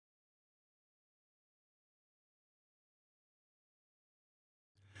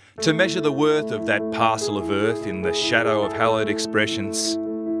to measure the worth of that parcel of earth in the shadow of hallowed expressions,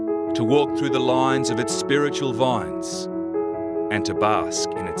 to walk through the lines of its spiritual vines, and to bask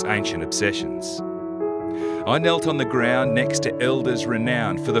in its ancient obsessions. I knelt on the ground next to elders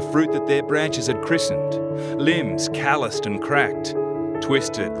renowned for the fruit that their branches had christened, limbs calloused and cracked,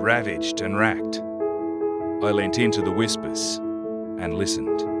 twisted, ravaged and racked. I leant into the whispers and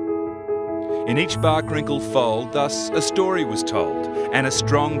listened. In each bark-wrinkled fold thus a story was told, and a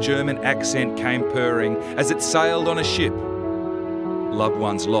strong German accent came purring as it sailed on a ship. Loved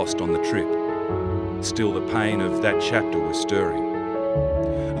ones lost on the trip. Still the pain of that chapter was stirring.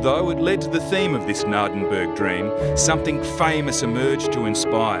 Though it led to the theme of this Nardenberg dream, something famous emerged to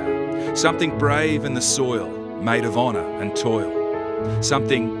inspire, something brave in the soil, made of honour and toil,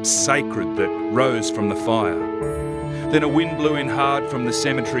 something sacred that rose from the fire. Then a wind blew in hard from the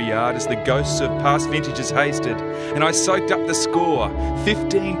cemetery yard as the ghosts of past vintages hasted, and I soaked up the score,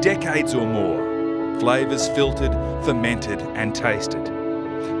 15 decades or more, flavours filtered, fermented and tasted.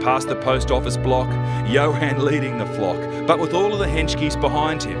 Past the post office block, Johann leading the flock, but with all of the henchkees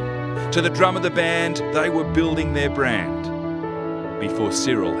behind him. To the drum of the band, they were building their brand, before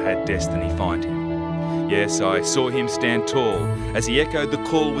Cyril had destiny find him. Yes, I saw him stand tall as he echoed the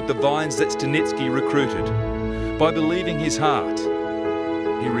call with the vines that Stanitsky recruited. By believing his heart,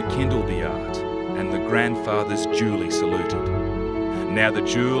 he rekindled the art, and the grandfathers duly saluted. Now the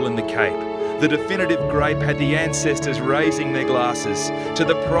jewel and the cape, the definitive grape, had the ancestors raising their glasses to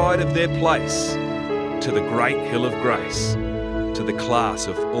the pride of their place, to the great hill of grace, to the class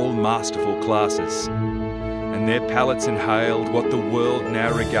of all masterful classes. And their palates inhaled what the world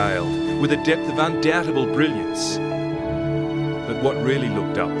now regaled with a depth of undoubtable brilliance. But what really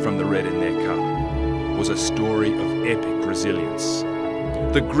looked up from the red in their cup was a story of epic resilience.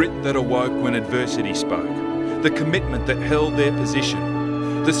 The grit that awoke when adversity spoke, the commitment that held their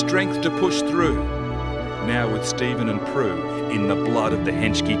position, the strength to push through, now with Stephen and Prue in the blood of the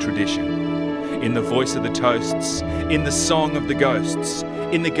Henschke tradition, in the voice of the toasts, in the song of the ghosts,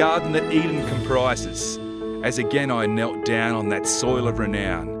 in the garden that Eden comprises, as again I knelt down on that soil of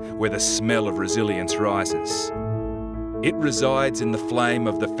renown where the smell of resilience rises. It resides in the flame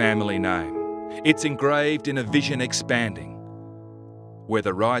of the family name. It's engraved in a vision expanding, where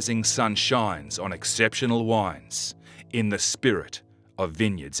the rising sun shines on exceptional wines, in the spirit of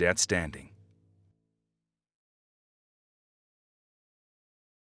vineyards outstanding.